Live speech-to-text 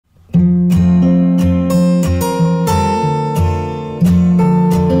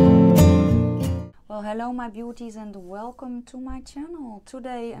Hello my beauties and welcome to my channel.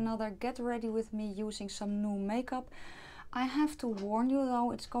 Today another get ready with me using some new makeup. I have to warn you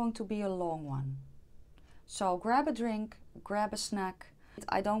though, it's going to be a long one. So grab a drink, grab a snack.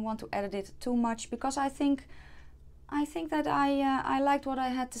 I don't want to edit it too much because I think that I liked what I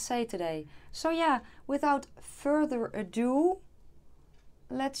had to say today. So yeah, without further ado,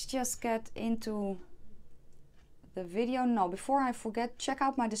 let's just get into the video. No, before I forget, check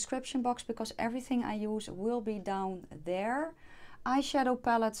out my description box because everything I use will be down there. Eyeshadow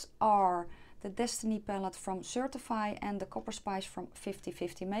palettes are the Destiny palette from Certify and the Copper Spice from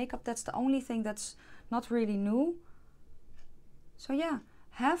 50/50 Makeup. That's the only thing that's not really new. So yeah,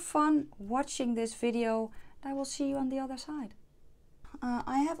 have fun watching this video. I will see you on the other side.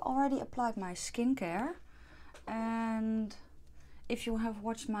 I have already applied my skincare, and if you have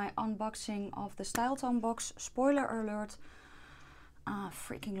watched my unboxing of the Style Tone box, spoiler alert, I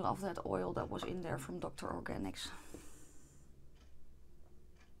freaking love that oil that was in there from Dr. Organics.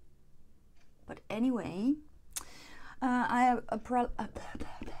 But anyway, I have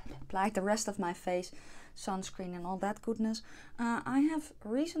applied the rest of my face, sunscreen and all that goodness. I have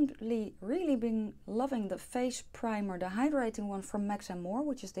recently really been loving the face primer, the hydrating one from Max & More,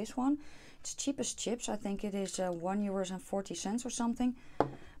 which is this one. It's cheap as chips. I think it is €1.40 or something.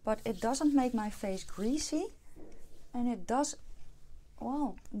 But it doesn't make my face greasy, and it does,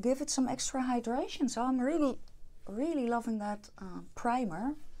 well, give it some extra hydration. So I'm really loving that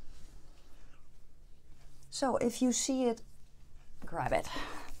primer. So if you see it, grab it.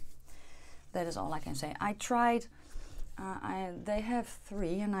 That is all I can say. I tried, they have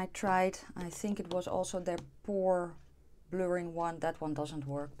 3 and I tried, I think it was also their pore blurring one. That one doesn't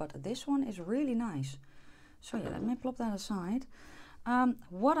work, but this one is really nice. So yeah, let me plop that aside.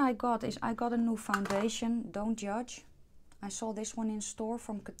 What I got is I got a new foundation, Don't Judge. I saw this one in store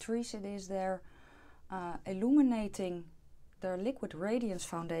from Catrice. It is their illuminating, their liquid Radiance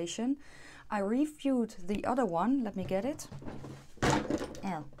foundation. I reviewed the other one, let me get it.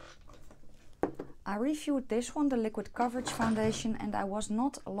 Yeah. I reviewed this one, the liquid coverage foundation, and I was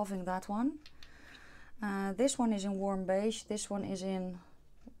not loving that one. This one is in warm beige, this one is in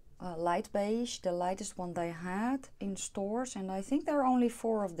light beige, the lightest one they had in stores, and I think there are only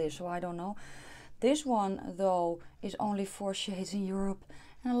 4 of this, so I don't know. This one though is only 4 shades in Europe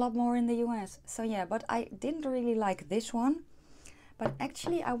and a lot more in the US. So yeah, but I didn't really like this one, but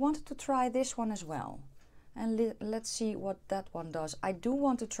actually I wanted to try this one as well. And let's see what that one does. I do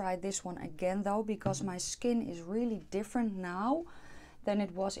want to try this one again though, because my skin is really different now than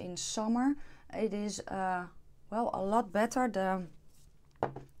it was in summer. It is, well, a lot better.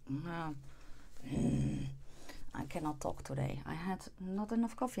 I cannot talk today. I had not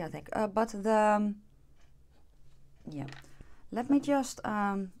enough coffee, I think. Yeah. Let me just,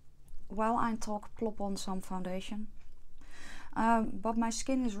 while I talk, plop on some foundation. But my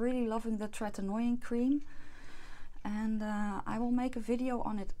skin is really loving the Tretinoin cream. And I will make a video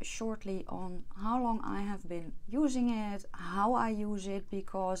on it shortly on how long I have been using it, how I use it,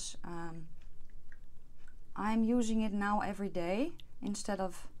 because I'm using it now every day instead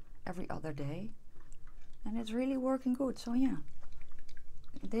of every other day, and it's really working good. So yeah,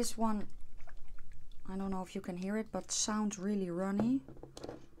 this one, I don't know if you can hear it, but sounds really runny,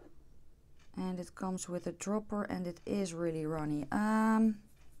 and it comes with a dropper and it is really runny.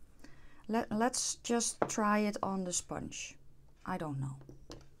 Let's just try it on the sponge. I don't know.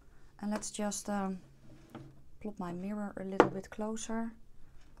 And let's just plop my mirror a little bit closer.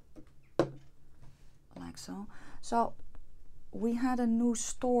 Like so. So we had a new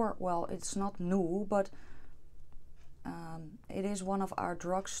store. Well, it's not new, but it is one of our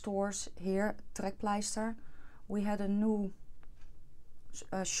drug stores here, Trekpleister. We had a new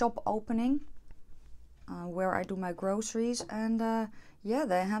shop opening where I do my groceries, and yeah,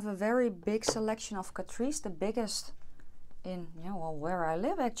 they have a very big selection of Catrice, the biggest in, yeah, well, where I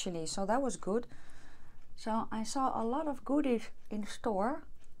live actually, so that was good. So I saw a lot of goodies in store.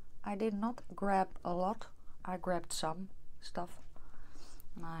 I did not grab a lot, I grabbed some stuff.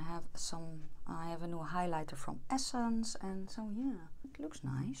 And I have a new highlighter from Essence, and so yeah, it looks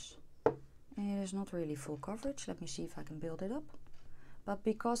nice. It is not really full coverage. Let me see if I can build it up. But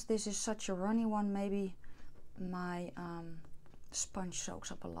because this is such a runny one, maybe my sponge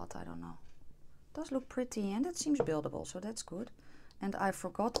soaks up a lot, I don't know. It does look pretty and it seems buildable, so that's good. And I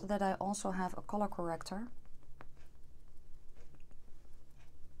forgot that I also have a color corrector.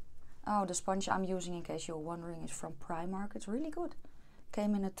 Oh, the sponge I'm using, in case you're wondering, is from Primark. It's really good.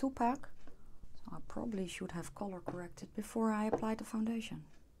 Came in a 2-pack. So I probably should have color corrected before I apply the foundation.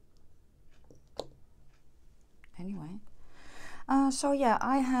 Anyway, So yeah,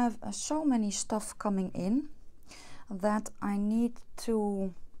 I have so many stuff coming in that I need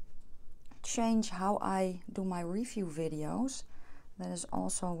to change how I do my review videos. That is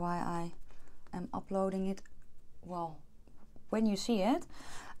also why I am uploading it, well, when you see it,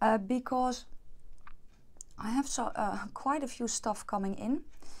 because I have quite a few stuff coming in.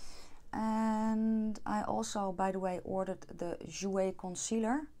 And I also, by the way, ordered the Jouer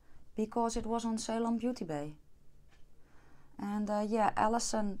concealer because it was on sale on Beauty Bay. And yeah,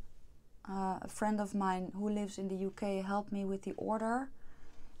 Allison, a friend of mine who lives in the UK, helped me with the order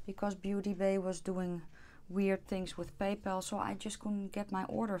because Beauty Bay was doing weird things with PayPal, so I just couldn't get my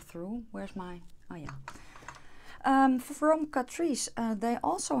order through. Where's my, oh yeah. From Catrice, they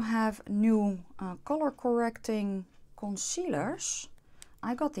also have new color correcting concealers.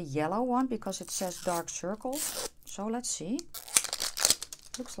 I got the yellow one because it says dark circles. So let's see.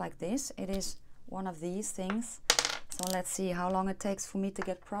 Looks like this. It is one of these things. So let's see how long it takes for me to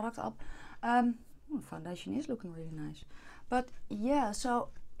get product up. Foundation is looking really nice. But yeah, so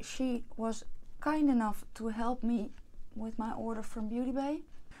she was kind enough to help me with my order from Beauty Bay.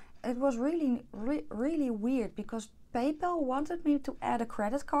 It was really weird because PayPal wanted me to add a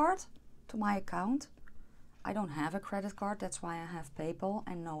credit card to my account. I don't have a credit card, that's why I have PayPal,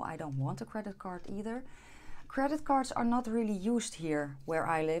 and no, I don't want a credit card either. Credit cards are not really used here where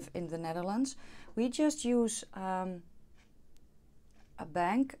I live in the Netherlands. We just use a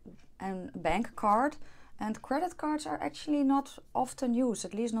bank card, and credit cards are actually not often used,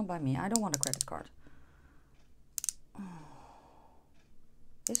 at least not by me. I don't want a credit card.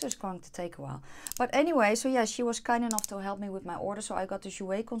 This is going to take a while. But anyway, so yeah, she was kind enough to help me with my order, so I got the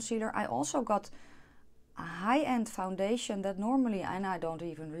Jouer concealer. I also got a high-end foundation that normally, and I don't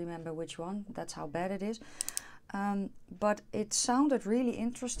even remember which one, that's how bad it is. But it sounded really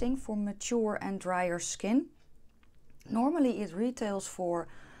interesting for mature and drier skin. Normally it retails for,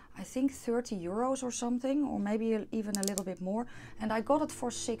 I think, 30 euros or something, or maybe even a little bit more. And I got it for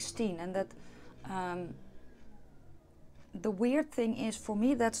 16, and that the weird thing is, for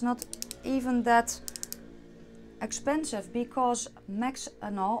me, that's not even that expensive, because Max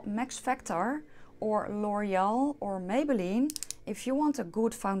Factor or L'Oreal or Maybelline, if you want a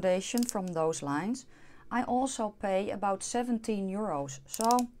good foundation from those lines, I also pay about 17 euros.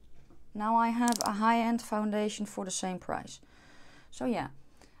 So now I have a high-end foundation for the same price. So yeah,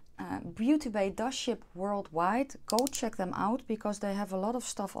 Beauty Bay does ship worldwide. Go check them out because they have a lot of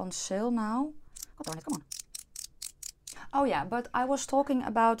stuff on sale now. Oh, darn it, come on. Oh yeah, but I was talking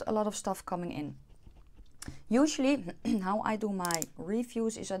about a lot of stuff coming in. Usually, how I do my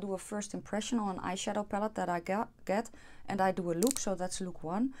reviews is I do a first impression on an eyeshadow palette that I get, and I do a look, so that's look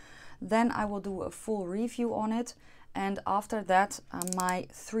 1. Then I will do a full review on it, and after that my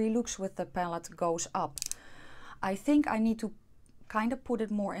 3 looks with the palette goes up. I think I need to kind of put it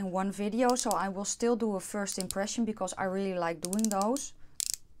more in one video, so I will still do a first impression because I really like doing those.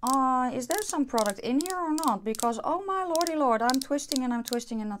 Is there some product in here or not? Because, oh my lordy lord, I'm twisting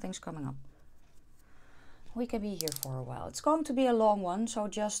and nothing's coming up. We can be here for a while. It's going to be a long one, so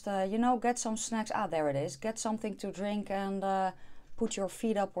just, you know, get some snacks. Ah, there it is. Get something to drink and put your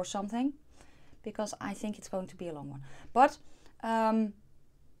feet up or something, because I think it's going to be a long one. But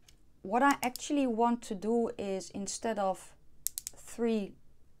what I actually want to do is, instead of 3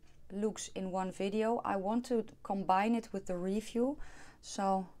 looks in one video, I want to combine it with the review.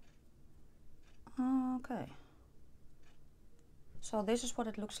 So, okay. So this is what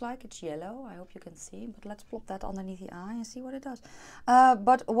it looks like. It's yellow. I hope you can see, but let's plop that underneath the eye and see what it does.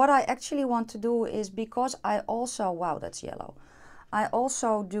 But what I actually want to do is, because I also, wow, that's yellow. I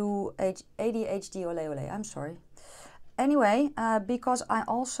also do ADHD, ole ole, I'm sorry. Anyway, because I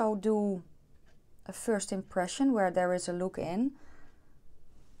also do a first impression where there is a look in,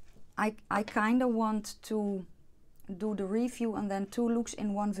 I kind of want to do the review and then 2 looks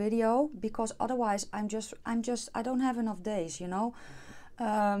in one video, because otherwise I don't have enough days, you know.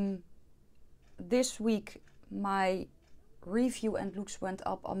 This week my review and looks went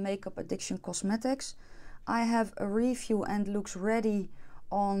up on Makeup Addiction Cosmetics. I have a review and looks ready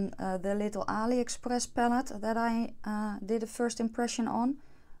on the little AliExpress palette that I did a first impression on.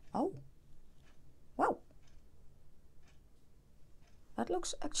 Oh, wow, that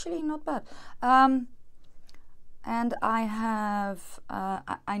looks actually not bad. And I have,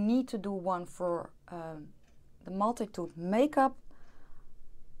 I need to do one for the Multitude makeup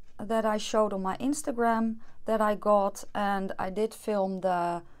that I showed on my Instagram that I got, and I did film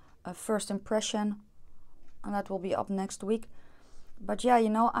the first impression, and that will be up next week. But yeah, you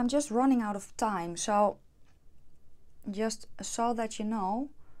know, I'm just running out of time, so just so that you know,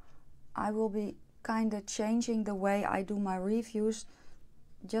 I will be kind of changing the way I do my reviews,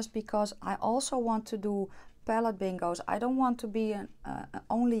 just because I also want to do palette bingos. I don't want to be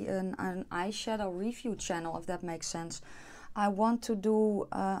only an eyeshadow review channel, if that makes sense. I want to do,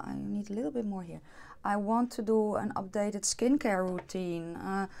 I need a little bit more here. I want to do an updated skincare routine.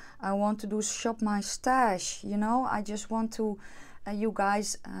 I want to do shop my stash, you know. I just want to, you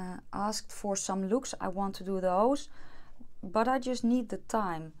guys asked for some looks. I want to do those, but I just need the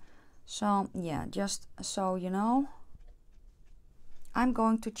time. So yeah, just so you know, I'm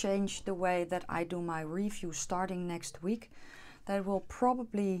going to change the way that I do my review starting next week. That will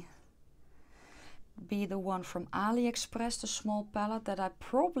probably be the one from AliExpress, the small palette that I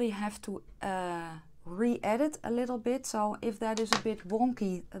probably have to re-edit a little bit. So if that is a bit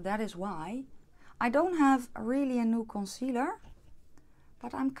wonky, that is why. I don't have really a new concealer,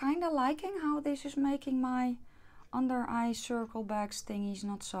 but I'm kind of liking how this is making my under eye circle bags thingies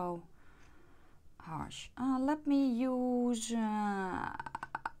not so harsh. Let me use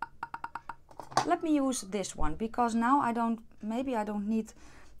this one, because now maybe I don't need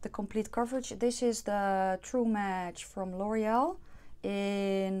the complete coverage. This is the True Match from L'Oreal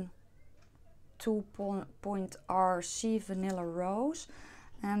in 2.RC Vanilla Rose,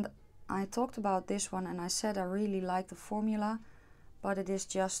 and I talked about this one and I said I really like the formula, but it is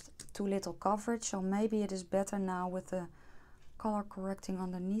just too little coverage, so maybe it is better now with the color correcting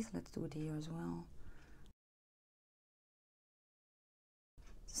underneath. Let's do it here as well.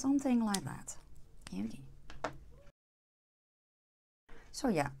 Something like that. Beauty. So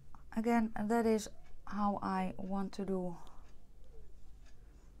yeah, again, that is how I want to do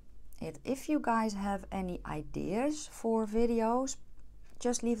it. If you guys have any ideas for videos,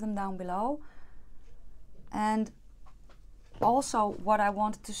 just leave them down below. And also what I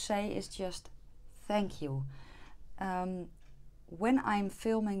wanted to say is just thank you. When I'm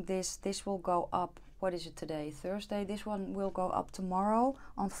filming this will go up, what is it today? Thursday. This one will go up tomorrow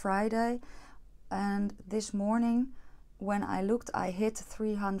on Friday. And this morning when I looked, I hit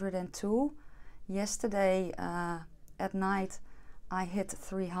 302. Yesterday at night I hit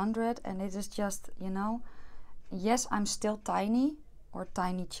 300, and it is just, you know, yes, I'm still tiny, or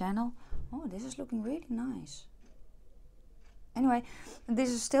tiny channel. Oh, this is looking really nice. Anyway, this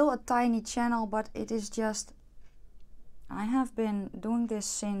is still a tiny channel, but it is just, I have been doing this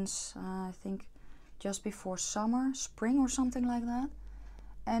since I think just before summer, spring or something like that.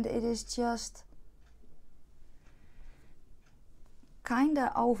 And it is just kind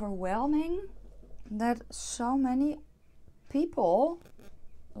of overwhelming that so many people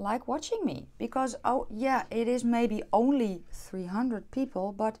like watching me, because oh yeah, it is maybe only 300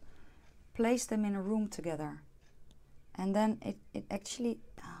 people, but place them in a room together and then it actually,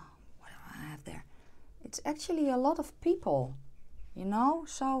 oh, what do I have there? It's actually a lot of people, you know.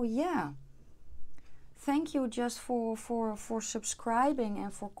 So yeah, thank you just for subscribing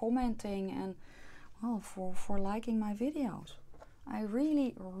and for commenting and, well, for liking my videos. I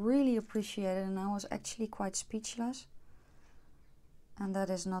really appreciate it, and I was actually quite speechless, and that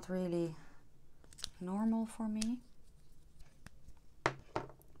is not really normal for me.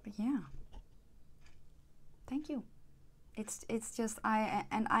 But yeah, thank you. It's just,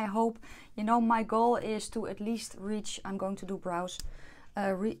 I hope, you know, my goal is to at least reach, I'm going to do brows,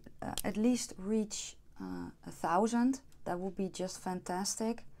 at least reach 1,000. That would be just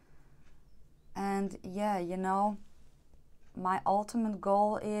fantastic. And yeah, you know, my ultimate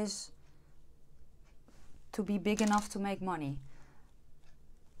goal is to be big enough to make money,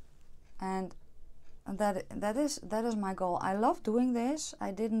 and that is my goal. I love doing this.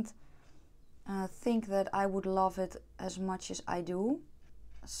 I didn't think that I would love it as much as I do.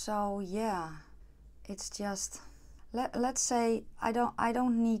 So yeah, it's just, let's say I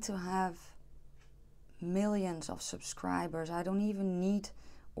don't need to have millions of subscribers. I don't even need,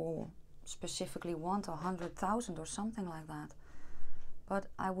 or specifically want 100,000 or something like that. But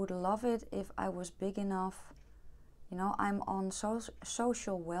I would love it if I was big enough. You know, I'm on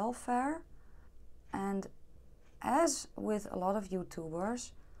social welfare, and as with a lot of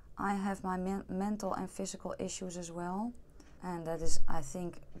YouTubers, I have my mental and physical issues as well. And that is, I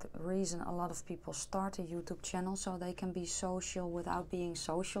think, the reason a lot of people start a YouTube channel, so they can be social without being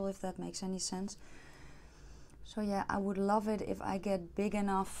social, if that makes any sense. So yeah, I would love it if I get big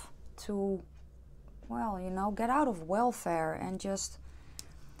enough to, well, you know, get out of welfare and just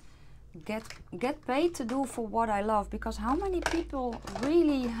get paid to do for what I love. Because how many people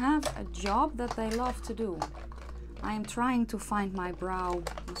really have a job that they love to do? I am trying to find my brow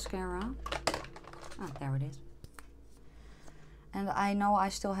mascara. Ah, there it is. And I know I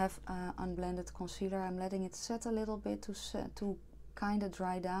still have unblended concealer. I'm letting it set a little bit to kind of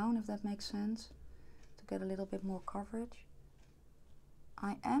dry down, if that makes sense. get a little bit more coverage.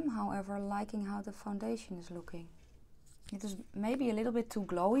 I am, however, liking how the foundation is looking. It is maybe a little bit too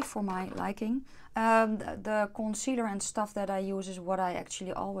glowy for my liking. The concealer and stuff that I use is what I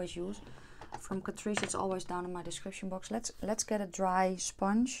actually always use. From Catrice, it's always down in my description box. Let's get a dry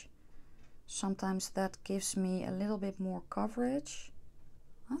sponge. Sometimes that gives me a little bit more coverage.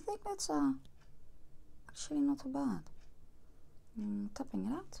 I think that's actually not too bad. Tapping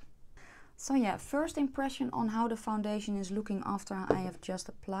it out. So yeah, first impression on how the foundation is looking after I have just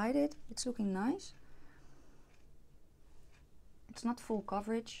applied it. It's looking nice. It's not full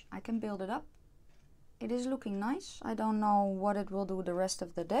coverage. I can build it up. It is looking nice. I don't know what it will do the rest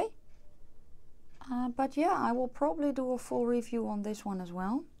of the day. But yeah, I will probably do a full review on this one as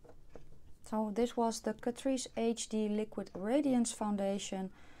well. So this was the Catrice HD Liquid Radiance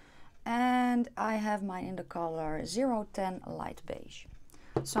Foundation. And I have mine in the color 010 Light Beige.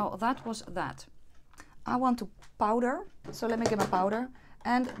 So that was that. I want to powder. So let me get my powder.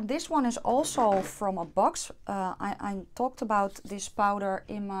 And this one is also from a box. I talked about this powder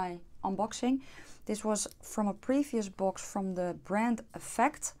in my unboxing. This was from a previous box from the brand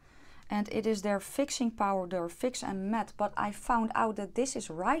Effect. And it is their fixing powder, Fix and Matte. But I found out that this is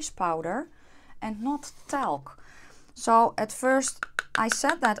rice powder and not talc. So at first I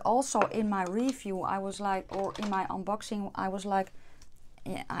said that also in my review. I was like, or in my unboxing, I was like,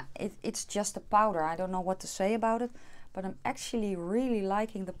 yeah, it's just a powder. I don't know what to say about it. But I'm actually really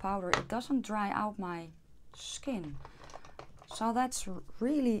liking the powder. It doesn't dry out my skin. So that's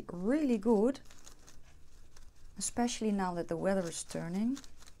really, really good. Especially now that the weather is turning.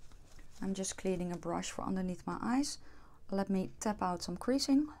 I'm just cleaning a brush for underneath my eyes. Let me tap out some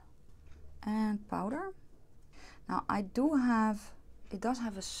creasing and powder. Now I do have, it does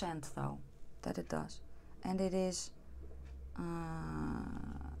have a scent though, that it does. And it is,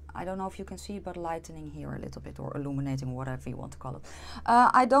 I don't know if you can see it, but lightening here a little bit or illuminating, whatever you want to call it.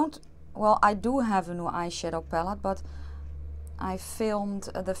 I do have a new eyeshadow palette, but I filmed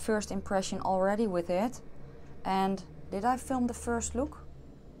the first impression already with it. And did I film the first look?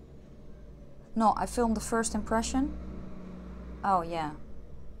 No, I filmed the first impression. Oh yeah.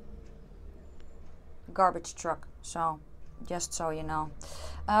 Garbage truck. So, just so you know.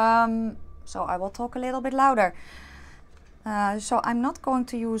 So I will talk a little bit louder. So I'm not going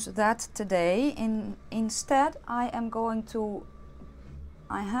to use that today. Instead, I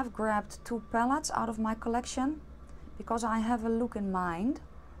have grabbed two palettes out of my collection because I have a look in mind.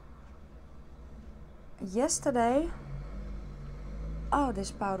 Yesterday, oh,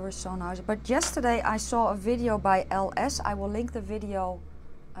 this powder is so nice. But yesterday I saw a video by LS. I will link the video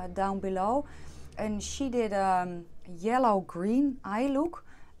down below. And she did yellow-green eye look.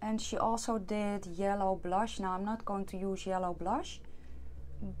 And she also did yellow blush. Now I'm not going to use yellow blush.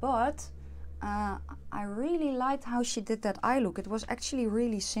 But I really liked how she did that eye look. It was actually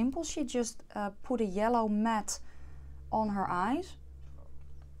really simple. She just put a yellow matte on her eyes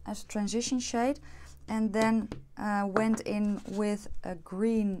as a transition shade. And then went in with a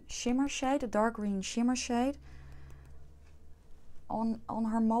green shimmer shade, a dark green shimmer shade on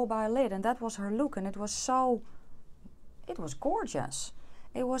her mobile lid. And that was her look. And it was gorgeous.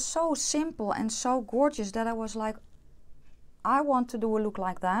 It was so simple and so gorgeous that I was like, I want to do a look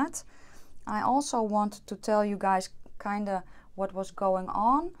like that. I also want to tell you guys kind of what was going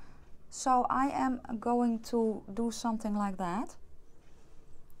on. So I am going to do something like that.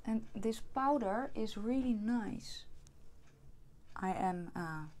 And this powder is really nice. I am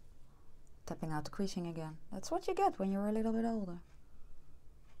tapping out the creasing again. That's what you get when you're a little bit older.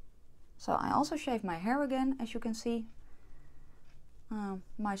 So I also shaved my hair again, as you can see.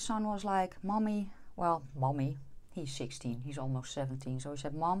 My son was like, Mommy, well, Mommy, he's 16, he's almost 17. So he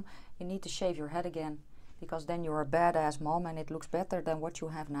said, Mom, you need to shave your head again, because then you're a badass mom and it looks better than what you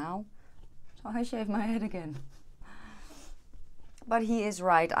have now. So I shaved my head again. But he is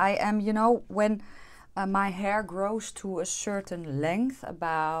right. I am, you know, when my hair grows to a certain length,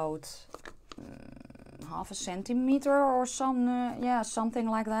 about half a centimeter or something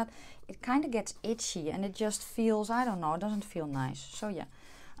like that, it kind of gets itchy and it just feels, I don't know, it doesn't feel nice. So yeah,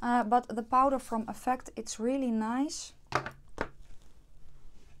 but the powder from Effect, it's really nice.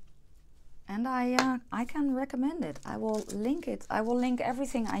 And I can recommend it. I will link it. I will link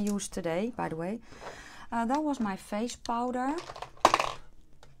everything I used today, by the way. That was my face powder.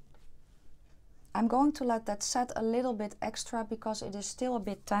 I'm going to let that set a little bit extra because it is still a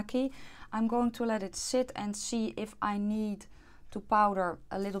bit tacky. I'm going to let it sit and see if I need to powder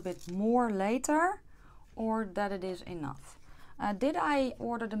a little bit more later or that it is enough. Did I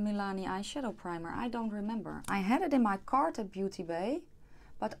order the Milani eyeshadow primer? I don't remember. I had it in my cart at Beauty Bay,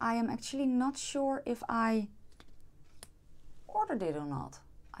 but I am actually not sure if I ordered it or not.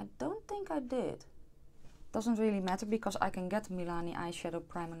 I don't think I did. Doesn't really matter because I can get Milani eyeshadow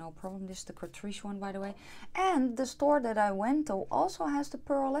primer, no problem. This is the Catrice one, by the way. And the store that I went to also has the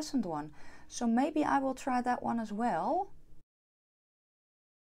pearlescent one. So maybe I will try that one as well.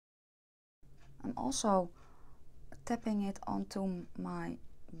 I'm also tapping it onto my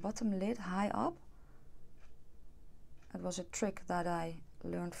bottom lid high up. It was a trick that I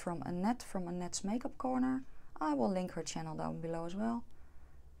learned from Annette, from Annette's Makeup Corner. I will link her channel down below as well.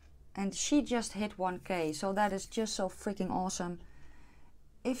 And she just hit 1K, so that is just so freaking awesome.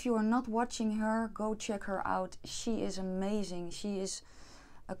 If you are not watching her, go check her out. She is amazing. She is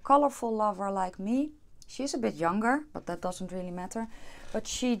a colorful lover like me. She's a bit younger, but that doesn't really matter. But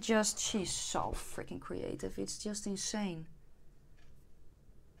she's so freaking creative. It's just insane.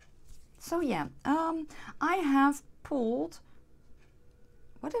 So yeah, I have pulled,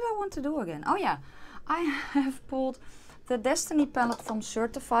 what did I want to do again? Oh yeah, I have pulled the Destiny palette from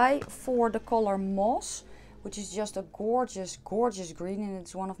Certify for the color Moss, which is just a gorgeous, gorgeous green, and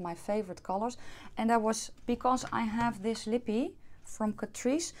it's one of my favorite colors. And that was because I have this lippy from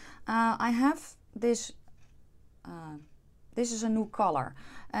Catrice. I have this, this is a new color,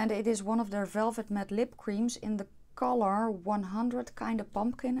 and it is one of their Velvet Matte Lip Creams in the color 100, kind of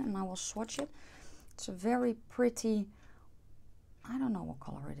pumpkin, and I will swatch it. It's a very pretty, I don't know what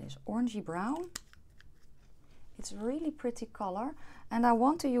color it is, orangey brown. It's a really pretty color, and I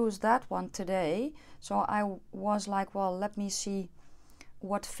want to use that one today. So I was like, well, let me see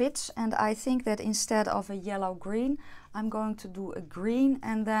what fits, and I think that instead of a yellow green, I'm going to do a green,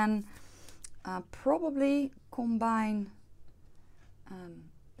 and then probably combine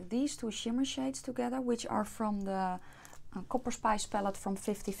these two shimmer shades together, which are from the Copper Spice palette from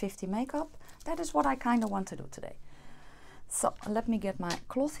 50/50 Makeup. That is what I kind of want to do today. So let me get my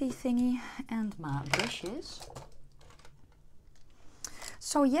clothy thingy and my brushes.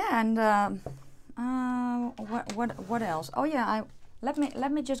 So yeah, and what else? Oh yeah, let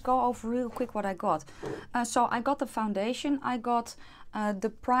me just go over real quick what I got. So I got the foundation. I got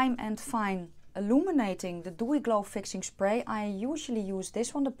the Prime and Fine Illuminating, the Dewy Glow Fixing Spray. I usually use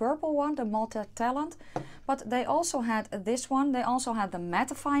this one, the purple one, the Multi Talent, but they also had this one. They also had the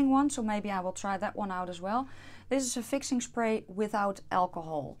mattifying one, so maybe I will try that one out as well. This is a fixing spray without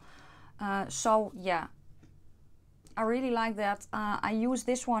alcohol. So yeah, I really like that. I use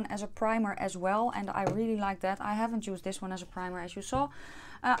this one as a primer as well, and I really like that. I haven't used this one as a primer, as you saw.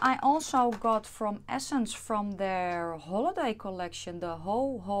 I also got from Essence, from their holiday collection, the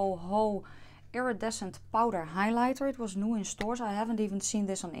Ho Ho Ho Iridescent Powder Highlighter. It was new in stores. I haven't even seen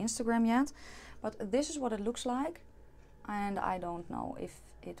this on Instagram yet, but this is what it looks like, and I don't know if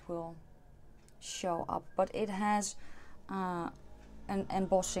it will show up, but it has an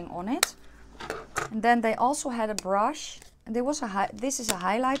embossing on it. And then they also had a brush, and there was this is a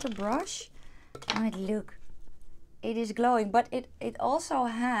highlighter brush, and look, it is glowing, but it also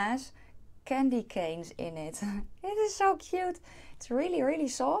has candy canes in it. It is so cute. It's really, really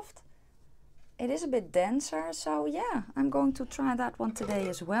soft. It is a bit denser, so yeah, I'm going to try that one today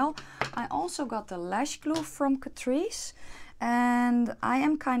as well. I also got the lash glue from Catrice, and I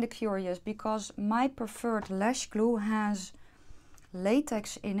am kind of curious because my preferred lash glue has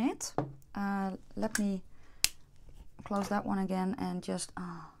latex in it. Let me close that one again and just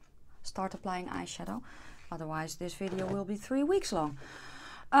start applying eyeshadow. Otherwise this video will be 3 weeks long.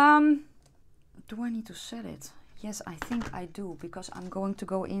 Do I need to set it? Yes, I think I do, because I'm going to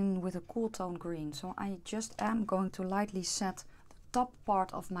go in with a cool tone green. So I just am going to lightly set the top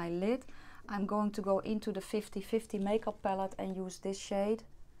part of my lid. I'm going to go into the 50/50 Makeup palette and use this shade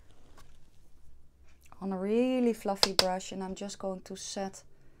on a really fluffy brush, and I'm just going to set,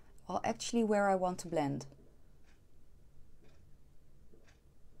 well, actually where I want to blend.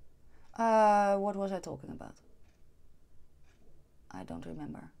 What was I talking about? I don't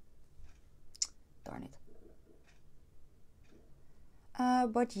remember. Darn it.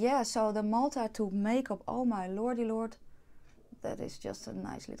 But yeah, so the Multi-Tube Makeup, oh my lordy lord, that is just a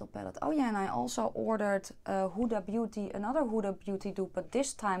nice little palette. Oh yeah, and I also ordered Huda Beauty, another Huda Beauty dupe, but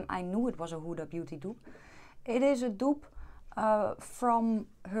this time I knew it was a Huda Beauty dupe. It is a dupe from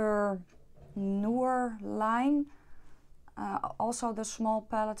her newer line, also the small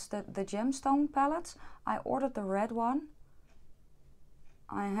palettes, the gemstone palettes. I ordered the red one.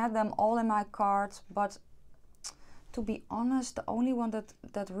 I had them all in my cart, but to be honest, the only one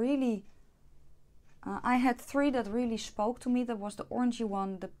that really, I had 3 that really spoke to me. That was the orangey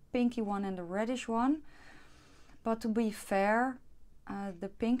one, the pinky one, and the reddish one. But to be fair, the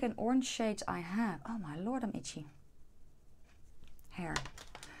pink and orange shades I have, oh my lord, I'm itchy. Hair.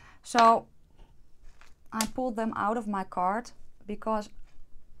 So I pulled them out of my cart because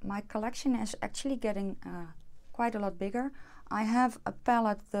my collection is actually getting quite a lot bigger. I have a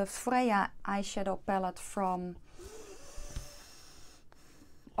palette, the Freya eyeshadow palette from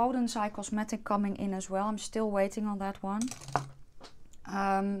Odensai Cosmetic coming in as well. I'm still waiting on that one.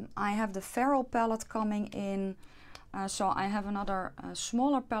 I have the Feral palette coming in. So I have another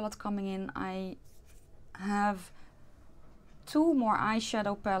smaller palette coming in. I have 2 more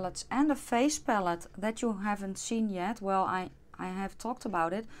eyeshadow palettes and a face palette that you haven't seen yet. Well, I have talked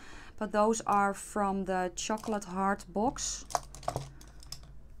about it, but those are from the Chocolate Heart box.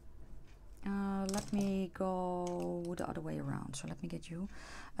 Let me go the other way around, so let me get you.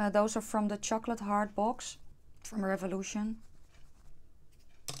 Those are from the Chocolate Heart box from Revolution.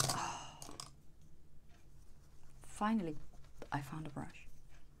 Oh. Finally, I found a brush.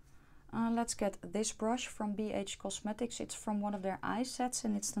 Let's get this brush from BH Cosmetics. It's from one of their eye sets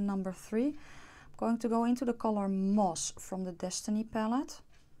and it's the number 3. I'm going to go into the color Moss from the Destiny palette.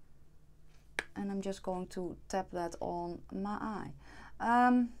 And I'm just going to tap that on my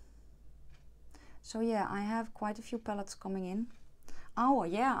eye. So yeah, I have quite a few palettes coming in. Oh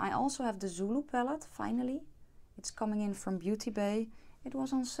yeah, I also have the Zulu palette, finally. It's coming in from Beauty Bay. It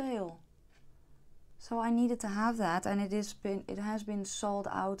was on sale. So I needed to have that, and it has been sold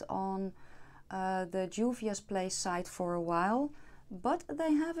out on the Juvia's Place site for a while, but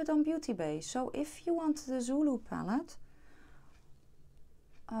they have it on Beauty Bay. So if you want the Zulu palette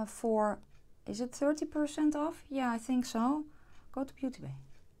for, is it 30% off? Yeah, I think so. Go to Beauty Bay.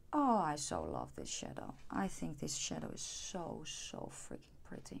 Oh, I so love this shadow. I think this shadow is so freaking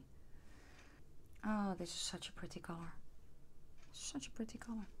pretty. Oh, this is such a pretty color. Such a pretty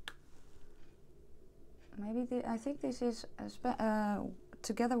color. Maybe I think this is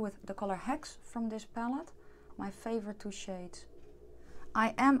together with the color Hex from this palette, my favorite 2 shades.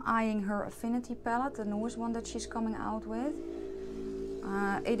 I am eyeing her Affinity palette, the newest one that she's coming out with.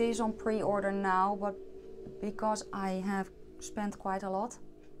 It is on pre-order now, but because I have spent quite a lot,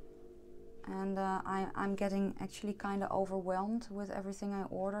 and I'm getting actually kind of overwhelmed with everything I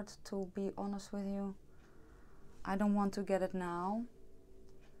ordered, to be honest with you. I don't want to get it now.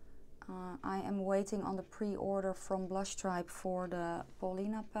 I am waiting on the pre-order from Blush Tribe for the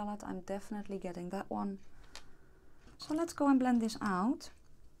Paulina palette. I'm definitely getting that one. So let's go and blend this out.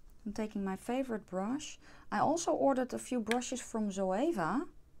 I'm taking my favorite brush. I also ordered a few brushes from Zoeva,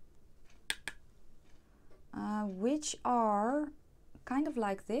 which are kind of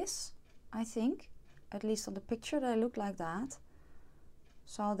like this, I think. At least on the picture they look like that.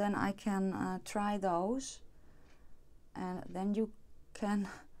 So then I can try those, and then you can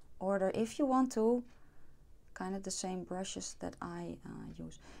order, if you want to, kind of the same brushes that I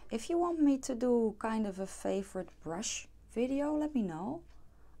use. If you want me to do kind of a favorite brush video, let me know.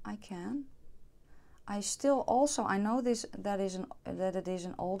 I can. I still also, I know that it is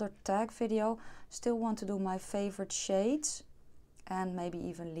an older tag video, still want to do my favorite shades and maybe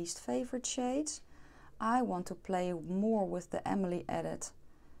even least favorite shades. I want to play more with the Emily Edit.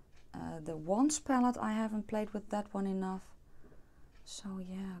 The Wands palette, I haven't played with that one enough. So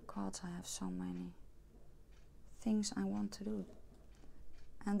yeah, God, I have so many things I want to do.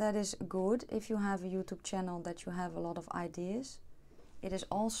 And that is good if you have a YouTube channel, that you have a lot of ideas. It is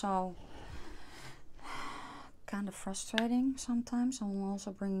also kind of frustrating sometimes. I'm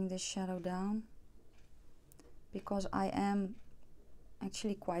also bringing this shadow down because I am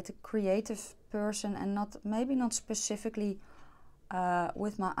actually quite a creative person, and maybe not specifically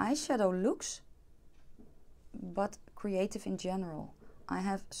with my eyeshadow looks, but creative in general. I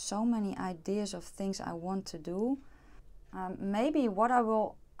have so many ideas of things I want to do. Maybe what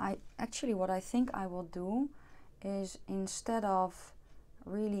I think I will do is, instead of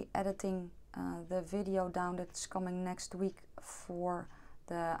really editing the video down that's coming next week for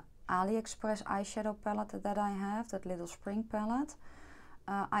the AliExpress eyeshadow palette that I have, that little spring palette,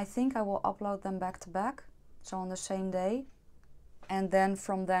 I think I will upload them back to back, so on the same day, and then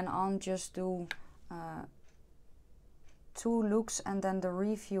from then on just do 2 looks and then the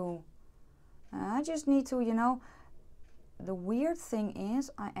review. I just need to, you know, the weird thing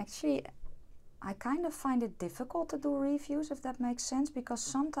is I kind of find it difficult to do reviews, if that makes sense, because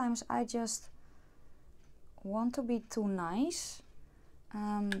sometimes I just want to be too nice,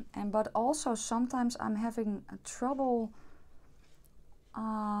 but also sometimes I'm having trouble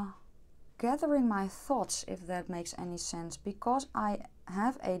gathering my thoughts, if that makes any sense, because I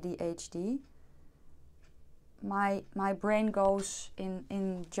have ADHD. My brain goes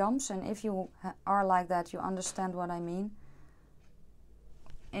in jumps, and if you are like that, you understand what I mean.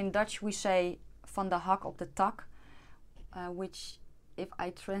 In Dutch we say van de hak op de tak, which if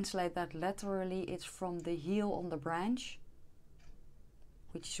I translate that literally, it's from the heel on the branch,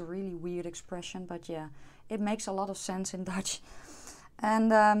 which is a really weird expression, but yeah, it makes a lot of sense in Dutch.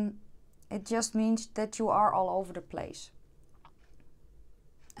 And it just means that you are all over the place.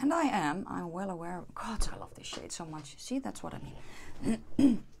 And I'm well aware. God, I love this shade so much. See, that's what I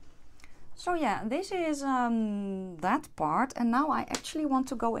mean. So yeah, this is that part. And now I actually want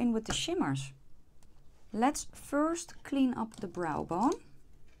to go in with the shimmers. Let's first clean up the brow bone.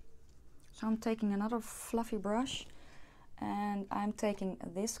 So I'm taking another fluffy brush. And I'm taking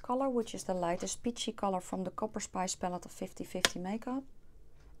this color, which is the lightest peachy color from the Copper Spice palette of 50/50 Makeup.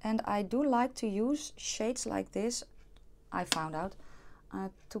 And I do like to use shades like this, I found out,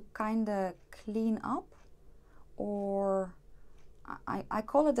 to kind of clean up, or I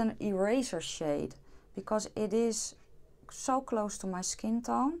call it an eraser shade because it is so close to my skin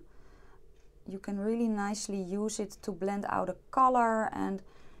tone. You can really nicely use it to blend out a color, and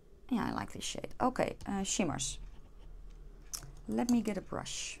yeah, I like this shade. Okay, shimmers. Let me get a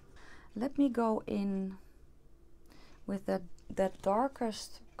brush. Let me go in with that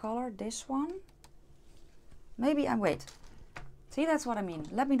darkest color, this one. Maybe wait. See, that's what I mean.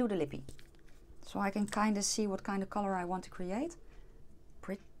 Let me do the lippy, so I can kind of see what kind of color I want to create.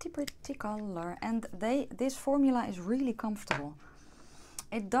 Pretty color. And this formula is really comfortable.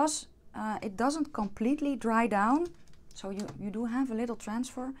 It doesn't completely dry down, so you do have a little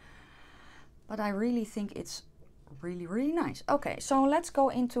transfer, but I really think it's really nice. Okay, so let's go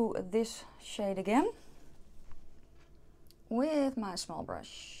into this shade again with my small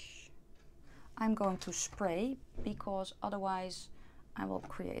brush. I'm going to spray because otherwise I will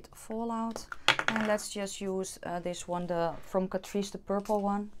create fallout. And let's just use this one, from Catrice, the purple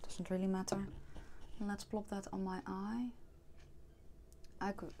one. Doesn't really matter. And let's plop that on my eye.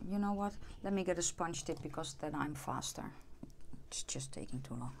 You know what? Let me get a sponge tip because then I'm faster. It's just taking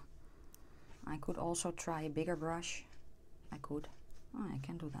too long. I could also try a bigger brush. I could. Oh, I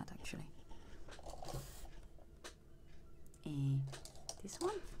can do that actually. This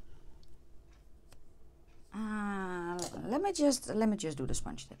one. Let me just do the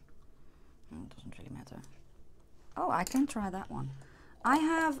sponge tip. It doesn't really matter. Oh, I can try that one. I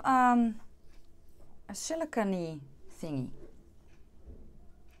have a silicone-y thingy.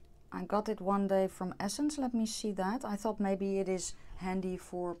 I got it one day from Essence. Let me see that. I thought maybe it is handy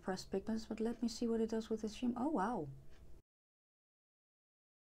for pressed pigments, but let me see what it does with this shimmer. Oh wow.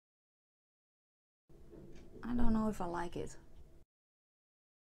 I don't know if I like it.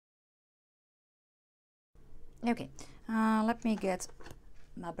 Okay, let me get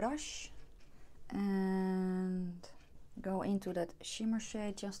my brush and go into that shimmer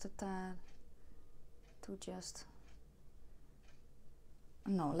shade just a tad to just...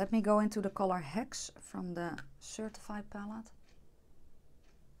 No, let me go into the color Hex from the Certified palette.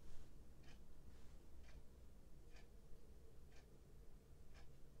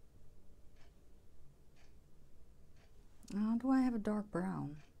 Do I have a dark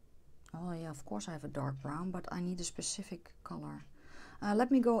brown? Oh yeah, of course I have a dark brown, but I need a specific color. Let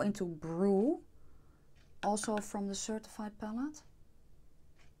me go into Brew, also from the Certified palette.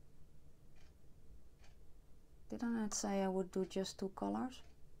 Did I not say I would do just 2 colors?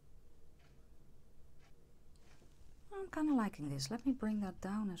 I'm kind of liking this. Let me bring that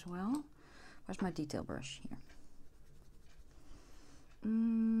down as well. Where's my detail brush? Here.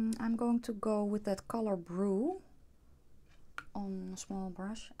 I'm going to go with that color Brew on a small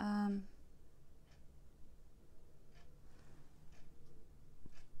brush.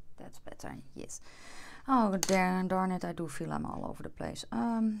 That's better, yes. Oh, darn it, I do feel I'm all over the place.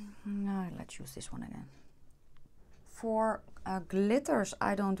 No, let's use this one again. For glitters,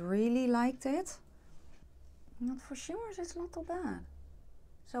 I don't really like it. Not for shimmers, it's not too bad.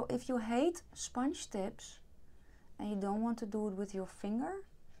 So if you hate sponge tips and you don't want to do it with your finger,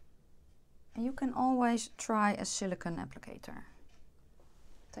 you can always try a silicone applicator.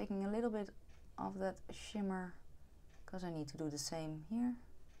 Taking a little bit of that shimmer, because I need to do the same here.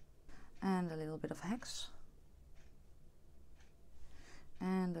 And a little bit of Hex.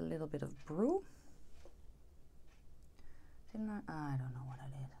 And a little bit of Brew. Didn't I don't know what I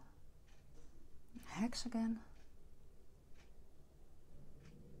did. Hex again.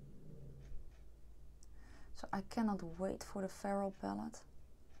 So I cannot wait for the Feral palette.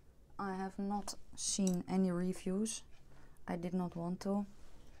 I have not seen any reviews. I did not want to.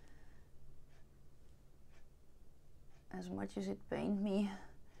 As much as it pained me,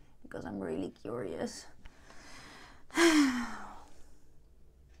 because I'm really curious.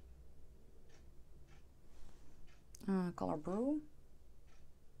 Color Brew.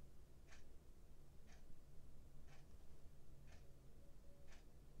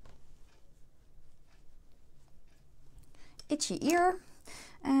 itchy ear.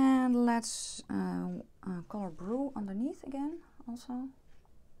 And let's color brew underneath again also.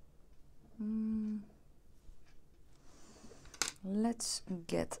 Let's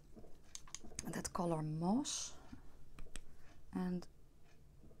get that color moss and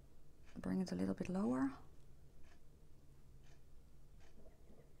bring it a little bit lower.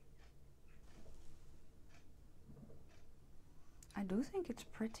 I do think it's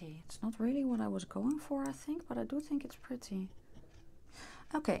pretty. It's not really what I was going for, I think, but I do think it's pretty.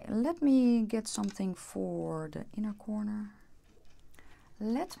 Okay, let me get something for the inner corner.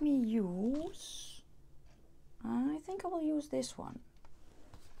 Let me use, I think I will use this one.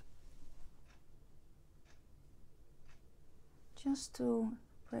 Just to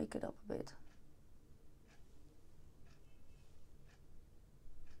break it up a bit.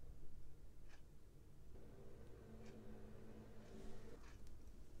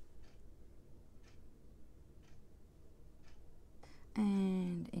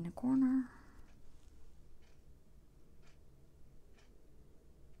 And in a corner.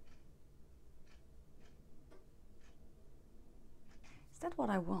 Is that what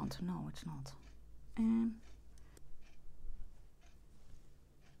I want? No, it's not. And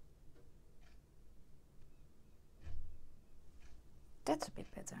that's a bit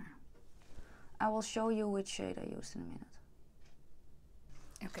better. I will show you which shade I used in a minute.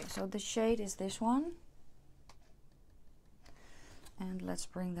 Okay, so the shade is this one. And let's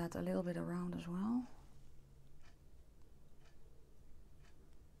bring that a little bit around as well.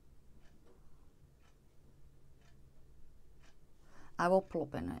 I will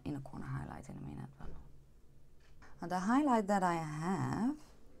plop in a corner highlight in a minute. But the highlight that I have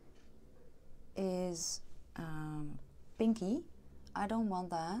is pinky. I don't want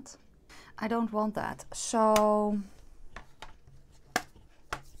that. I don't want that. So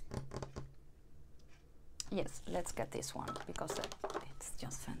yes, let's get this one because it's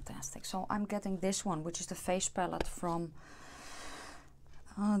just fantastic. So I'm getting this one, which is the face palette from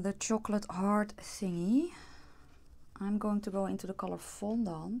the chocolate heart thingy. I'm going to go into the color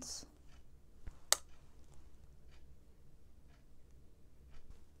Fondant.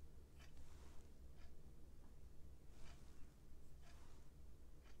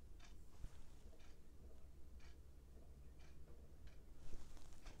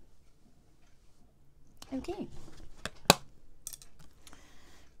 Okay.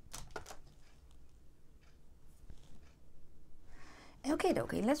 Okay,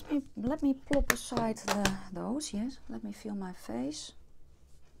 okay. Let me plop aside those. Yes, let me feel my face.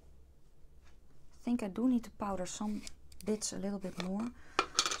 I think I do need to powder some bits a little bit more.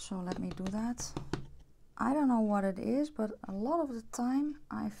 So let me do that. I don't know what it is, but a lot of the time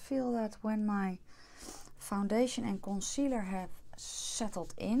I feel that when my foundation and concealer have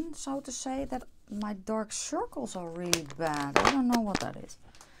settled in, so to say, that my dark circles are really bad. I don't know what that is.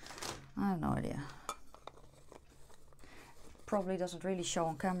 I have no idea. Probably doesn't really show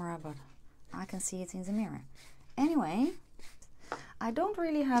on camera, but I can see it in the mirror. Anyway, I don't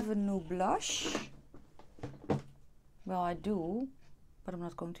really have a new blush. Well, I do, but I'm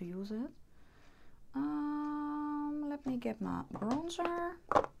not going to use it. Let me get my bronzer.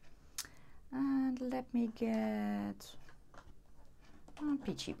 And let me get a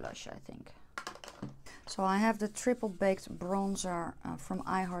peachy blush, I think. So I have the Triple Baked Bronzer from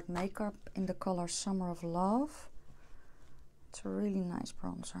I Heart Makeup in the color Summer of Love. It's a really nice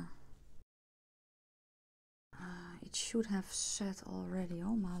bronzer. It should have set already.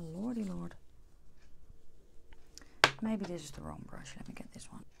 Oh my lordy lord. Maybe this is the wrong brush. Let me get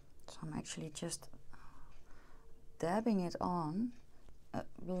this one. So I'm actually just dabbing it on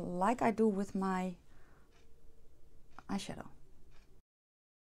like I do with my eyeshadow.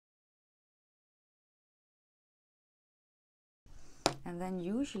 And then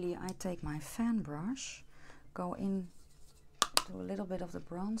usually I take my fan brush, go in to a little bit of the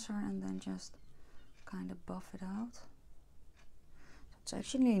bronzer and then just kind of buff it out. It's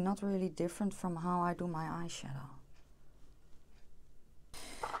actually not really different from how I do my eyeshadow.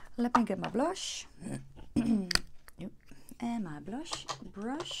 Let me get my blush. And my blush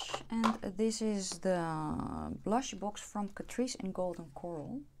brush, and this is the blush box from Catrice in Golden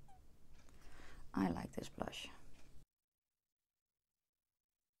Coral. I like this blush.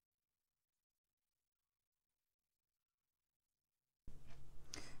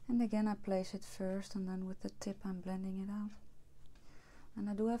 And again I place it first and then with the tip I'm blending it out. And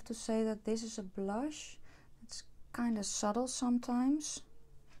I do have to say that this is a blush. It's kind of subtle sometimes,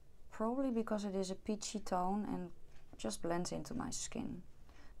 probably because it is a peachy tone and just blends into my skin.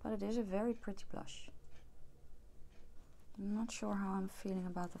 But it is a very pretty blush. I'm not sure how I'm feeling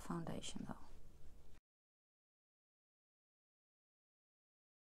about the foundation though.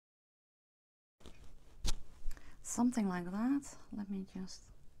 something like that. Let me just...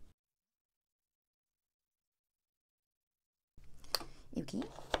 Okay.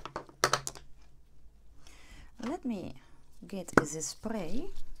 Let me get this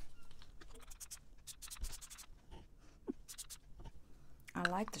spray. I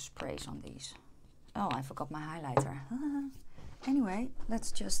like the sprays on these. Oh, I forgot my highlighter. Anyway,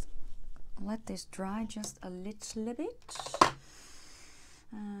 let's just let this dry just a little bit.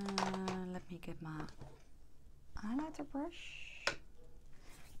 Let me get my highlighter brush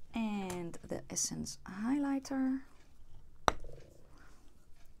and the Essence highlighter.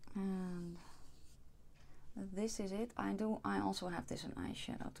 And this is it. I also have this in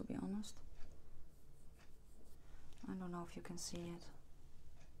eyeshadow, to be honest. I don't know if you can see it.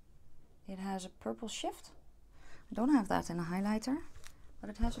 It has a purple shift. I don't have that in a highlighter, but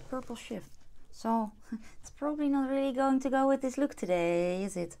it has a purple shift. So it's probably not really going to go with this look today,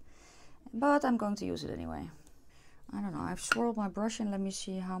 is it? But I'm going to use it anyway. I don't know. I've swirled my brush and let me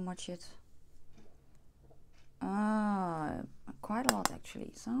see how much it... quite a lot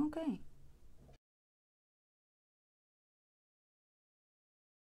actually. So okay.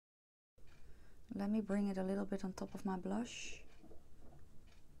 Let me bring it a little bit on top of my blush.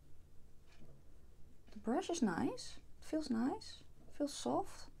 The brush is nice. It feels nice. It feels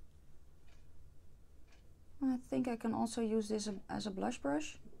soft. I think I can also use this as a blush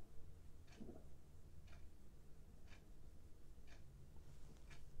brush.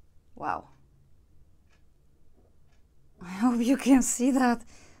 Wow. I hope you can see that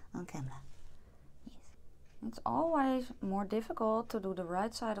on camera. Yes. It's always more difficult to do the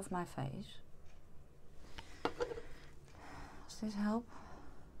right side of my face. Does this help?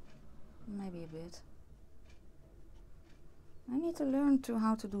 Maybe a bit. I need to learn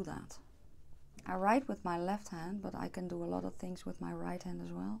how to do that. I write with my left hand, but I can do a lot of things with my right hand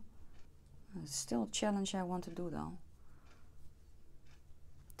as well. It's still a challenge I want to do though.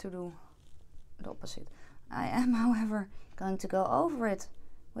 To do the opposite. I am, however, going to go over it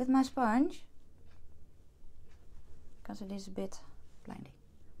with my sponge because it is a bit blinding.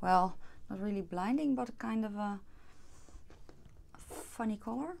 Well, not really blinding, but kind of a funny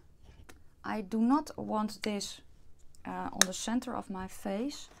color. I do not want this on the center of my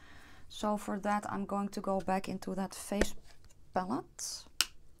face, so for that I'm going to go back into that face palette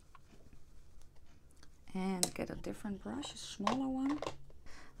and get a different brush, a smaller one.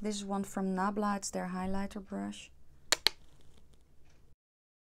 This is one from Nabla, it's their highlighter brush.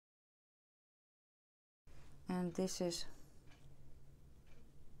 And this is,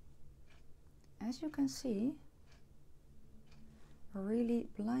 as you can see, a really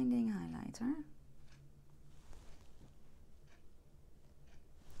blinding highlighter.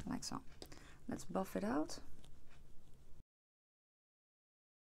 Like so. Let's buff it out.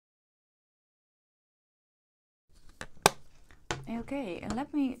 Okay, and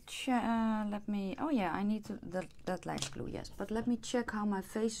let me check. Oh yeah, I need that lash glue. Yes, but let me check how my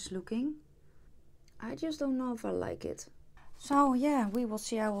face is looking. I just don't know if I like it. So yeah, we will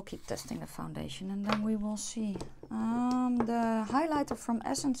see. I will keep testing the foundation, and then we will see. The highlighter from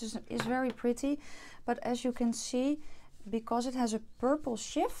Essence is very pretty, but as you can see, because it has a purple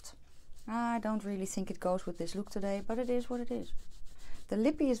shift, I don't really think it goes with this look today. But it is what it is. The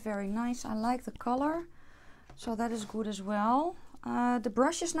lippy is very nice. I like the color. So that is good as well. The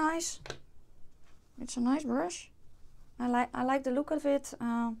brush is nice. It's a nice brush. I like the look of it.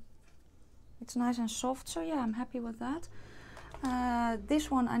 It's nice and soft. So yeah, I'm happy with that.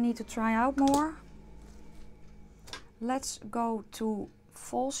 This one I need to try out more. Let's go to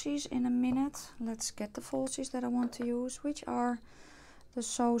falsies in a minute. Let's get the falsies that I want to use, which are the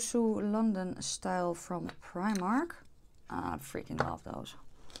Sosu London style from Primark. I freaking love those.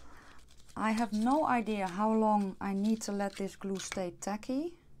 I have no idea how long I need to let this glue stay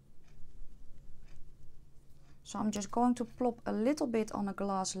tacky. So I'm just going to plop a little bit on a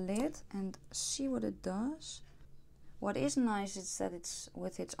glass lid and see what it does. What is nice is that it's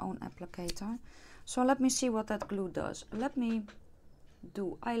with its own applicator. So let me see what that glue does. Let me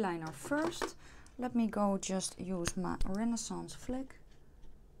do eyeliner first. Let me go just use my Renaissance flick.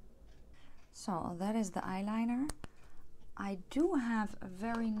 So that is the eyeliner. I do have a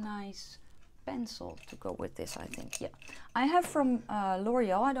very nice pencil to go with this, I think. Yeah, I have from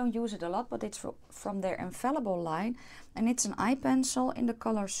L'Oreal. I don't use it a lot, but it's from their Infallible line, and it's an eye pencil in the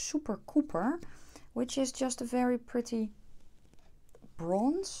color Super Cooper, which is just a very pretty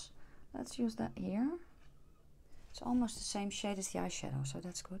bronze. Let's use that here. It's almost the same shade as the eyeshadow, so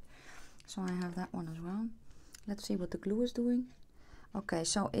that's good. So I have that one as well. Let's see what the glue is doing. Okay,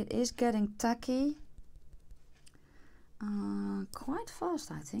 so it is getting tacky quite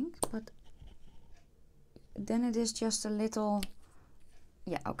fast, I think, but then it is just a little,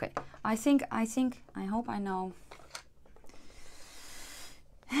 yeah, okay. I hope I know.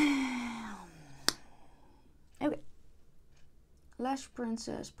 Okay, Lash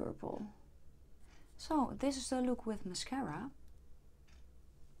Princess Purple. So this is the look with mascara.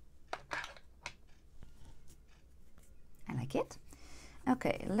 I like it.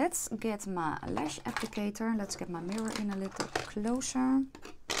 Okay, let's get my lash applicator. Let's get my mirror in a little closer.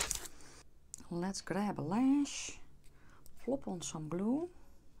 Let's grab a lash, plop on some glue,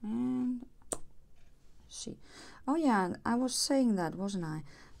 and see. Oh yeah, I was saying that, wasn't I?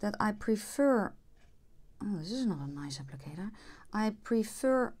 That I prefer, oh, this is not a nice applicator. I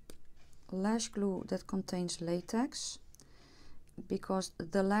prefer lash glue that contains latex, because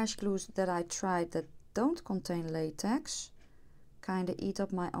the lash glues that I tried that don't contain latex kind of eat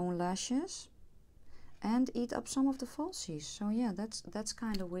up my own lashes and eat up some of the falsies. So yeah, that's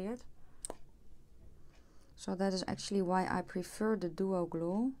kind of weird. So that is actually why I prefer the duo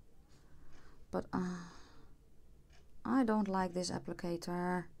glue. But I don't like this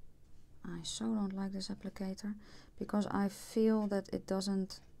applicator. I so don't like this applicator, because I feel that it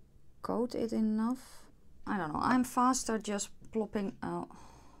doesn't coat it enough. I don't know, I'm faster just plopping, of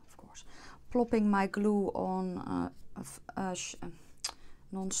course, plopping my glue on a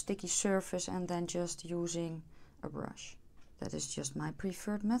non-sticky surface and then just using a brush. That is just my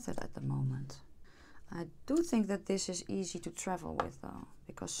preferred method at the moment. I do think that this is easy to travel with though,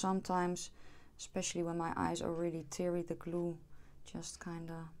 because sometimes, especially when my eyes are really teary, the glue just kind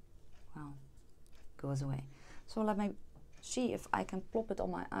of, well, goes away. So let me see if I can plop it on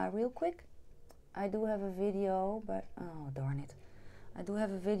my eye real quick. I do have a video, but oh darn it. I do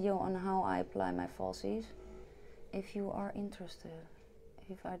have a video on how I apply my falsies, if you are interested.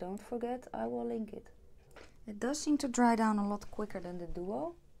 If I don't forget, I will link it. It does seem to dry down a lot quicker than the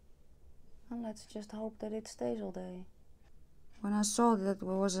duo. And let's just hope that it stays all day. When I saw that there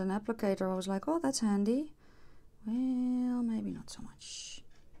was an applicator, I was like, oh, that's handy. Well, maybe not so much.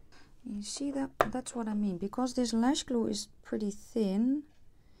 You see that? That's what I mean. Because this lash glue is pretty thin,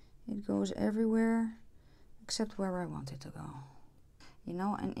 it goes everywhere except where I want it to go. You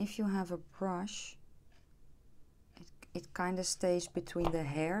know, and if you have a brush, it kind of stays between the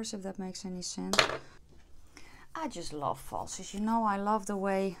hairs, if that makes any sense. I just love falsies. You know, I love the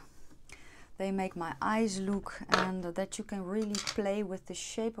way they make my eyes look, and that you can really play with the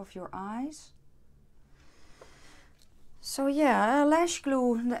shape of your eyes. So yeah, lash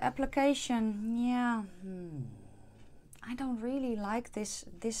glue, the application, yeah, I don't really like this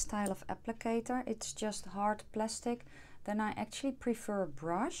style of applicator. It's just hard plastic. Then I actually prefer a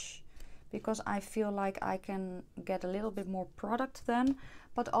brush, because I feel like I can get a little bit more product then.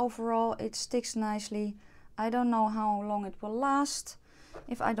 But overall it sticks nicely. I don't know how long it will last.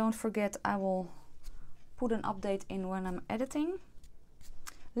 If I don't forget, I will put an update in when I'm editing.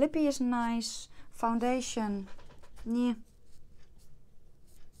 Lippy is nice. Foundation, yeah.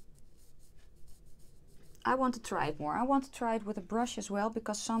 I want to try it more. I want to try it with a brush as well,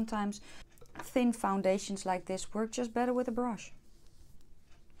 because sometimes thin foundations like this work just better with a brush.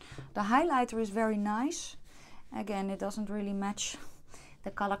 The highlighter is very nice. Again, it doesn't really match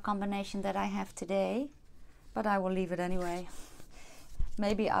the color combination that I have today, but I will leave it anyway.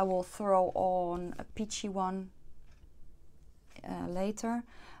 Maybe I will throw on a peachy one later.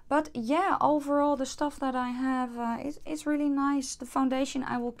 But yeah, overall the stuff that I have, it's really nice. The foundation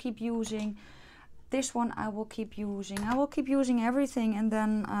I will keep using. This one I will keep using. I will keep using everything, and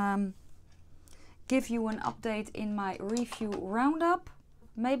then give you an update in my review roundup.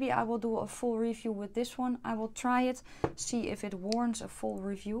 Maybe I will do a full review with this one. I will try it, see if it warrants a full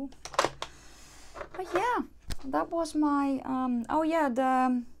review. But yeah, that was my, oh yeah,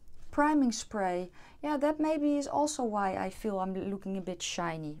 the priming spray. Yeah, that maybe is also why I feel I'm looking a bit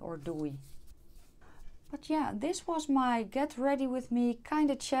shiny or dewy. But yeah, this was my get ready with me,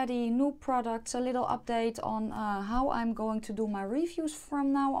 kinda chatty, new products, a little update on how I'm going to do my reviews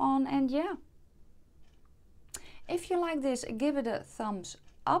from now on. And yeah, if you like this, give it a thumbs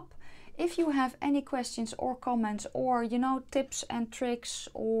up. If you have any questions or comments, or you know, tips and tricks,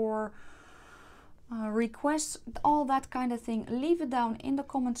 or requests, all that kind of thing, leave it down in the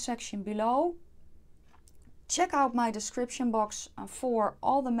comment section below. Check out my description box for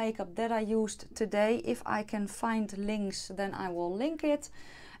all the makeup that I used today. If I can find links, then I will link it.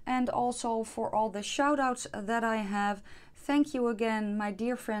 And also for all the shout outs that I have. Thank you again, my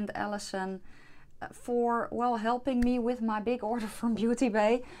dear friend Allison, for, well, helping me with my big order from Beauty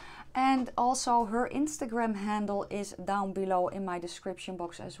Bay. And also her Instagram handle is down below in my description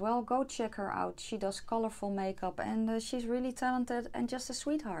box as well. Go check her out. She does colorful makeup, and she's really talented and just a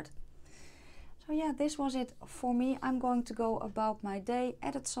sweetheart. So yeah, this was it for me. I'm going to go about my day,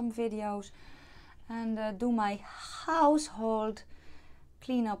 edit some videos, and do my household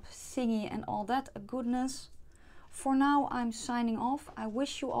cleanup thingy and all that goodness. For now, I'm signing off. I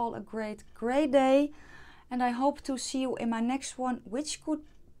wish you all a great day, and I hope to see you in my next one, which could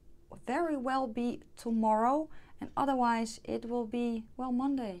very well be tomorrow, and otherwise it will be, well,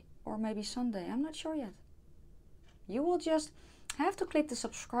 Monday or maybe Sunday. I'm not sure yet. You will just have to click the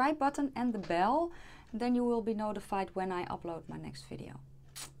subscribe button and the bell, and then you will be notified when I upload my next video.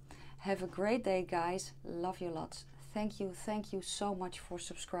 Have a great day, guys. Love you lots. Thank you so much for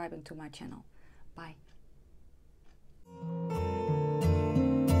subscribing to my channel. Bye.